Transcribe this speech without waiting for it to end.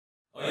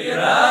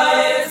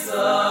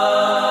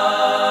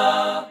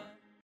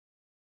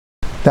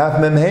Daf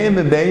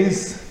Memheim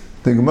Beis,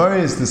 the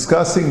Gemara is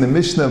discussing the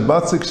Mishnah of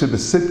Batzik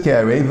Shebesitke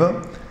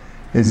Areva.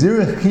 Is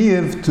there a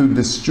chiyuv to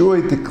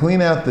destroy, to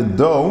clean out the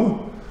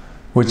dough,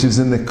 which is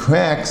in the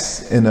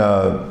cracks in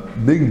a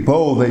big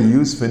bowl they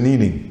use for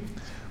kneading?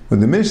 Well,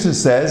 the Mishnah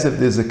says if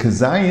there's a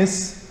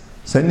kazayis,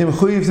 then you're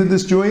chiyuv to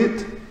destroy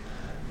it.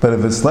 But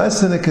if it's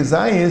less than a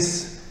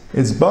kazayis,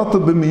 it's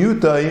batal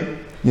b'miyutai,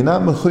 you're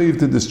not mechuyev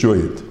to destroy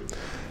it.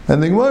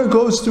 And the Gemara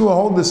goes through a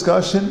whole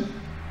discussion.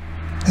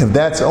 If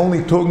that's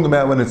only talking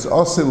about when it's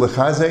osir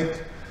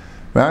l'chazek,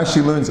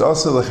 Rashi learns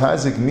osir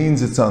l'chazek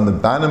means it's on the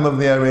bottom of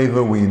the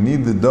areva where you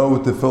need the dough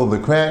to fill the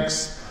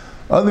cracks.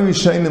 Other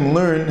Rishonim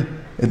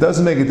learn it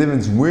doesn't make a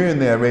difference where in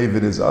the areva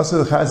it is.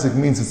 Osir l'chazek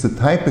means it's the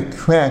type of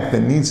crack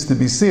that needs to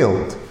be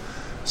sealed.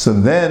 So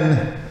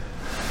then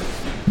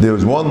there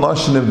was one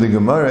lashon of the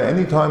Gemara.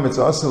 Anytime it's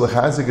osir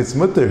l'chazek, it's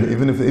mutter,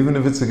 even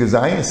if it's a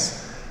gezayis,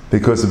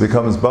 because it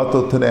becomes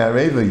batal to the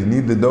areva. You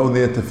need the dough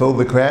there to fill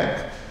the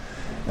crack.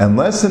 And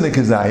less than a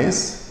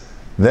kazayis,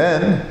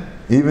 then,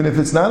 even if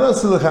it's not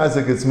osir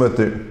l'chazek, it's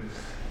mutter.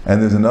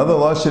 And there's another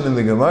lashon in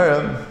the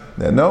Gemara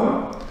that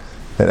no,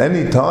 at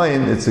any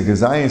time it's a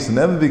kazayis, it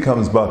never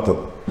becomes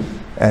batal.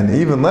 And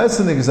even less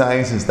than a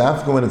kazayis is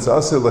dafka when it's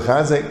osir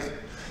l'chazek.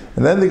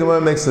 And then the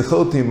Gemara makes the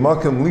chilti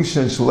makam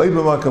lisha and shalei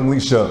b'makam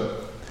lisha.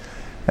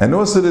 And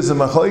also there's a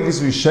machlokes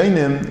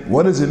rishonim,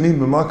 what does it mean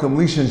b'makam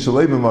lisha and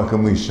shalei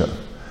b'makam lisha?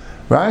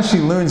 Rashi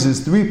learns there's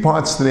three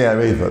parts to the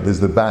areva. There's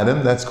the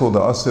bottom, that's called the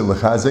osir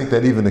l'chazek,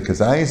 that even the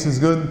kazayis is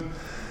good.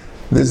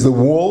 There's the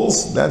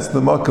walls, that's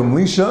the makam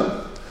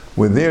lisha,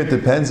 where there it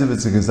depends if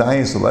it's a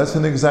kazayis or less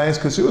than a kazayis,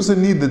 because you also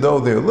need the dough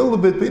there a little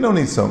bit, but you don't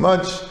need so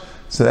much,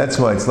 so that's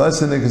why it's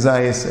less than a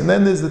kazayis. And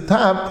then there's the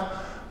top,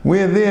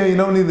 where there you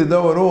don't need the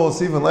dough at all,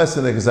 it's even less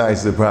than a kazayis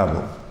is the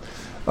problem.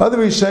 Other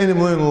Rishonim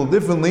learn a little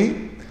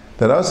differently,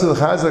 that osir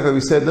l'chazek, like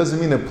we said,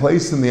 doesn't mean a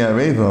place in the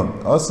areva.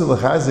 Osir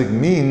l'chazek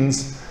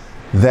means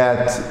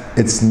that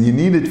you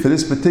need it for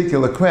this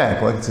particular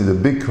crack. Like it's a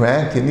big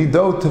crack, you need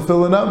dough to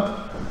fill it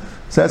up.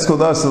 So that's called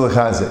osir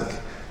l'chazek.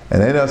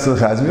 And then osir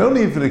l'chazek, you don't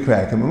need it for the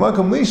crack. And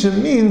makam lisha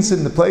means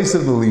in the place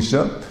of the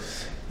lisha.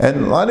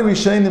 And a lot of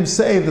Rishonim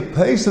say the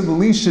place of the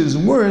lisha is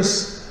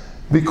worse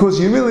because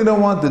you really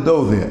don't want the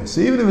dough there.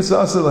 So even if it's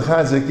osir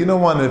l'chazek, you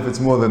don't want it if it's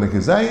more than a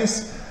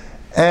kazayis.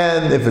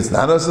 And if it's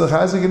not osir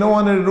l'chazek, you don't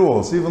want it at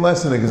all. So even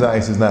less than a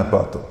kazayis is not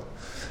batal.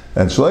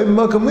 And shalei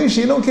b'makam lisha,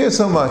 you don't care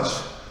so much.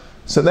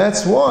 So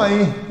that's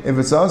why, if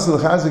it's osir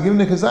l'chazek, even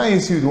the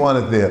kazayis, you'd want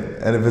it there.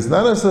 And if it's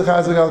not osir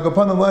l'chazek, al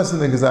kapanim less than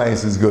the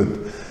kazayis is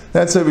good.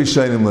 That's how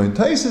Rishonim learn.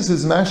 Taisus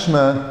is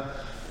mashma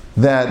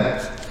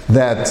that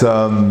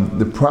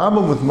the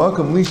problem with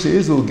makam lisha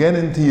is it'll get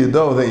into your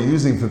dough that you're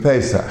using for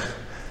Pesach.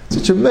 It's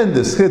a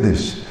tremendous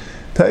chiddush.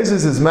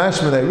 Taisus is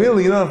mashma that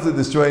really you don't have to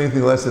destroy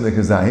anything less than the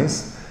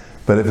kazayis.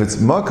 But if it's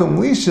makam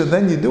lisha,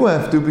 then you do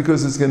have to,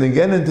 because it's going to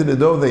get into the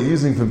dough that you're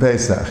using for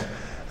Pesach.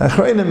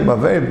 Aharon are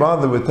very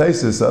bothered with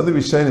Taisus. Other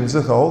Rishonim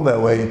hold that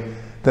way,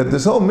 that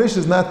this whole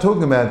Mishnah is not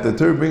talking about, the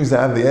Torah brings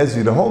out the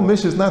Ezri, the whole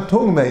Mishnah is not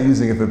talking about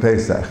using it for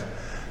Pesach.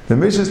 The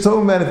Mishnah is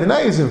talking about if you're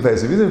not using it for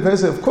Pesach. If you're using it for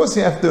Pesach, of course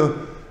you have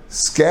to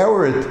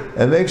scour it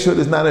and make sure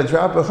there's not a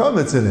drop of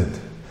chametz in it.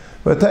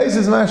 But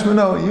Taisus mashma,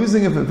 no,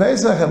 using it for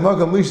Pesach and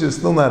makam lisha is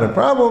still not a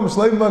problem.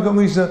 Shleim makam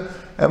lisha,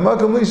 and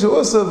makam lisha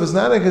also, if it's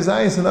not a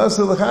kazayis and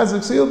osir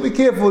l'chazek, so you'll be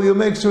careful, you'll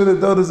make sure the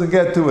dough doesn't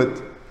get to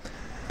it.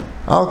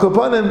 Al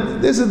Kapanim,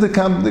 this is the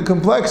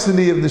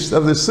complexity of the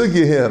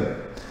sugya here.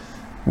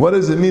 What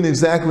does it mean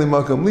exactly,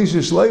 makam lisha,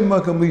 shleim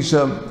makam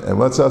lisha, and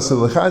what's osir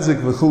l'chazek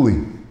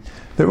v'chuli?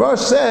 The Rosh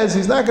says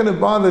he's not going to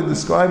bother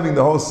describing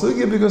the whole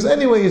sugya, because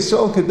anyway,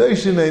 Yisrael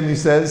Kedoshim, and he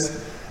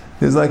says,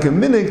 there's like a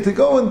minhag to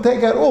go and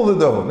take out all the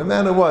dough, no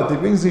matter what. He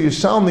brings the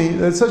Yishalmi,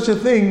 there's such a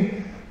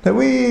thing that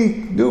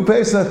we do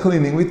Pesach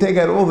cleaning, we take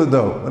out all the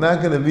dough. We're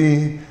not going to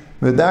be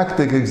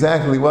medactic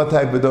exactly what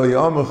type of dough you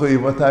are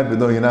mechuyev, what type of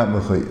dough you're not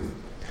mechuyev.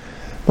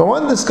 But I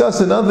want to discuss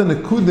another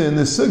nekuda in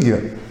the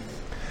sugya.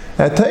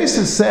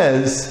 Taisus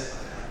says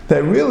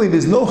that really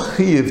there's no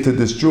chiyuv to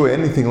destroy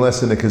anything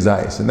less than a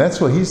kazayis. And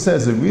that's why he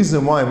says the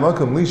reason why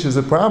makam lisha is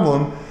a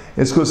problem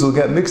is because it'll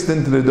get mixed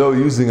into the dough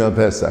using on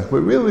Pesach.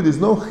 But really there's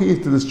no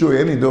chiyuv to destroy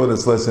any dough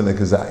that's less than a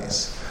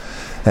kazayis.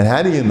 And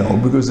how do you know?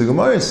 Because the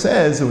Gemara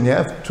says that when you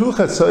have two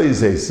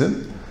chatzayis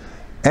esim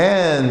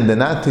and they're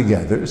not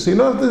together, so you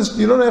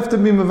don't have to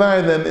be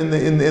mevar them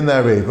in the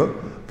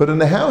areva, but in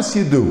the house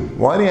you do.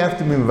 Why do you have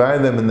to be mevar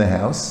them in the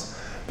house?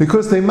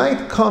 Because they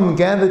might come,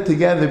 gather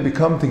together,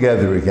 become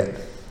together again.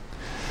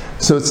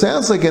 So it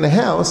sounds like in a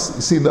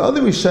house, see, the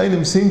other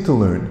Rishonim seem to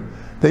learn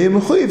that you're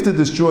mechuyev to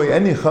destroy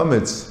any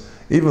chametz,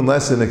 even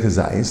less than a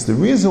kazayis. The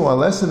reason why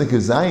less than a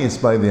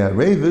kazayis by the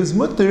areva is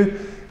mutter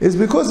is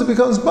because it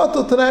becomes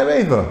batal to the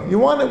areva. You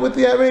want it with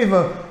the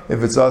areva.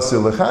 If it's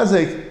osir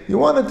l'chazek, you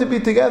want it to be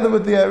together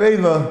with the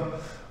areva.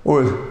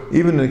 Or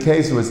even in the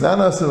case where it's not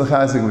osir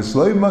l'chazek, with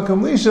shloim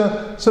makam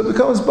lisha, so it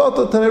becomes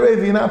batal to the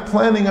areva. You're not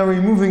planning on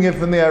removing it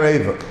from the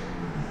areva.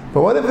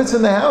 But what if it's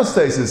in the house,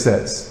 Taisus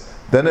says?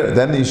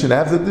 Then you should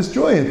have to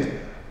destroy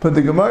it. But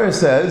the Gemara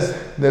says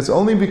that's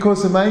only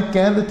because it might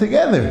gather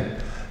together.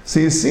 So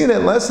you see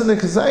that less than the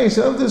kazayis,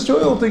 you don't have to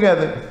destroy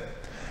altogether.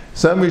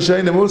 Some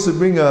Rishonim also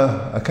bring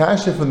a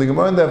kasha from the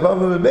Gemara on the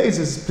Avav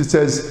basis. It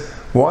says,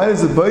 why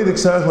does the Baidik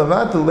Sarach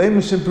Lavata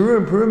Lemish and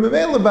Peru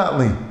Memela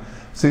Batli?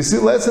 So you see,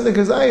 less than the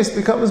kazayis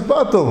becomes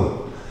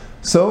batal.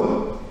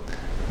 So,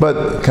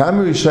 but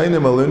Kami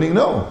Rishonim are learning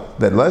no,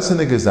 that less than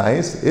the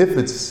kazayis, if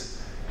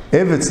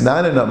it's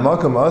not in a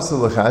makam asal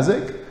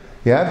l'chazik,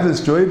 you have to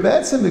destroy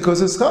Batsim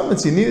because it's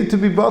chametz. You need it to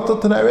be batal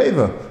to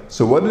nareva.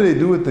 So what do they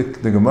do with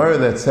the Gemara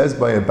that says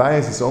by a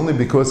bias it's only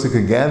because it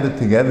could gather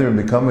together and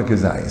become a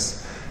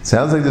kazayis? It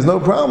sounds like there's no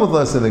problem with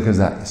less than a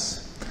kazayis.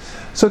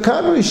 So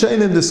Kami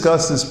Rishonim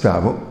discuss this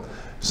problem.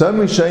 Some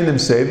Rishonim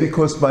say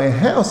because by a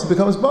house it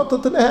becomes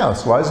batal to the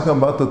house. Why does it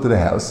become batal to the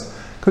house?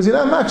 Because you're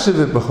not makshav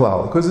it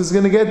b'chlal, because it's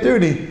going to get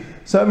dirty.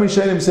 Some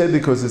Rishonim say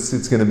because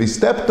it's going to be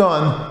stepped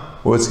on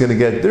or it's going to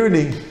get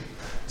dirty.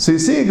 So you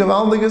see, even if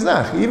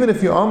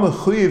you are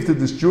mechuyev to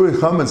destroy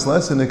chametz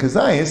less than a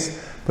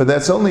kazayis, but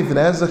that's only if it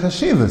has a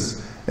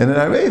chashivas. And in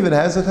Arev it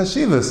has a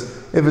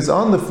chashivas. If it's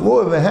on the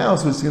floor of the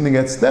house, which is going to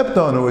get stepped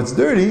on, or it's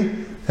dirty,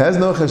 it has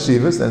no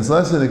chashivas, and it's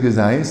less than a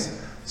kazayis,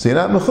 so you're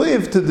not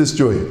mechuyev to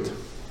destroy it.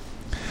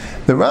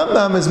 The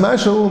Rambam is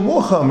mashal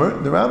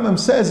muchamer. The Rambam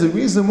says the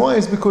reason why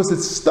is because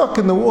it's stuck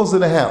in the walls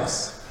of the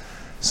house.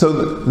 So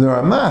the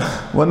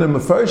Ramach, one of the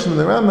Mefarshim of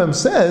the Rambam,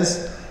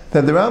 says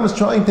that the Rambam is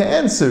trying to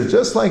answer,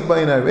 just like by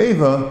an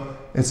Areva,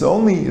 it's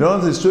only, you don't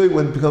have to destroy it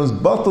when it becomes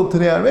batal to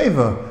the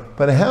Areva,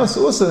 but a house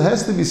also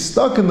has to be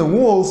stuck in the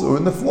walls, or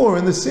in the floor, or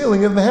in the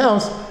ceiling of the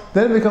house,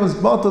 then it becomes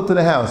batal to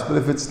the house. But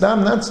if it's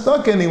not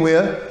stuck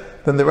anywhere,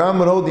 then the Rambam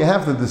would hold you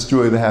have to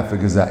destroy the half of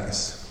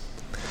Gazais.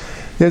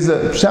 There's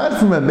a pshat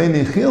from Rabbi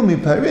Nechil mi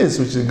Paris,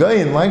 which a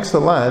guy likes a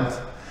lot,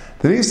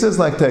 that he says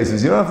like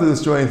Taisus, you don't have to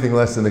destroy anything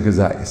less than the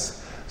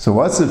Gazais. So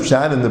what's the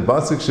pshat in the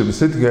Batzuk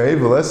Shebesit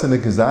Gareva less than the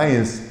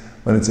Gazais,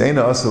 when it's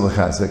Eina Asal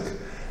L'Chazik?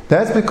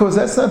 That's because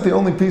that's not the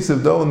only piece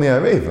of dough in the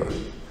Areva.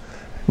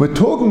 We're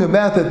talking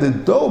about that the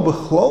dough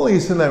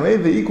b'chlolis in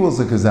Areva equals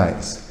a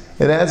kazayis.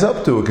 It adds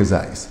up to a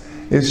kazayis.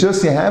 It's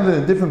just you have it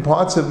in different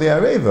parts of the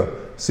Areva.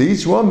 So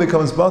each one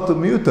becomes batul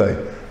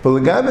miutai. But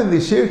l'gaben the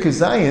sheer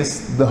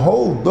kazayis, the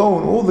whole dough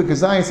and all the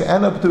kazayis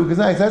add up to a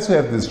kazayis. That's why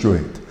you have to destroy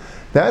it.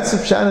 That's the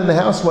pshat in the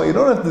house why you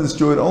don't have to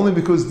destroy it, only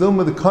because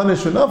dilma the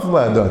kanish enough of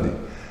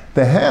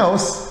the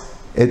house,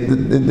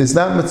 it's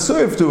not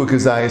mitzurf to a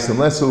kazayis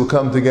unless it will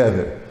come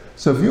together.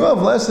 So if you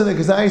have less than a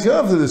kazayis, you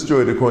don't have to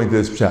destroy it according to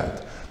this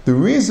pshat. The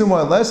reason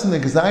why less than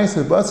a kazayis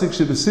and basik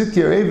shebesit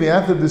ki'arevi you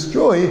have to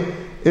destroy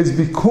is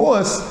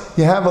because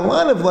you have a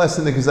lot of less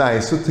than a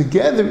kazayis. So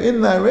together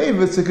in the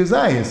arev it's a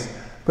kazayis.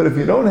 But if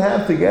you don't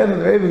have together in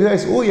the arev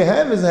kazayis, all you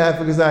have is a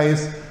half a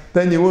kazayis,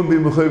 then you wouldn't be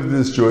mechuyev to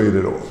destroy it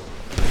at all.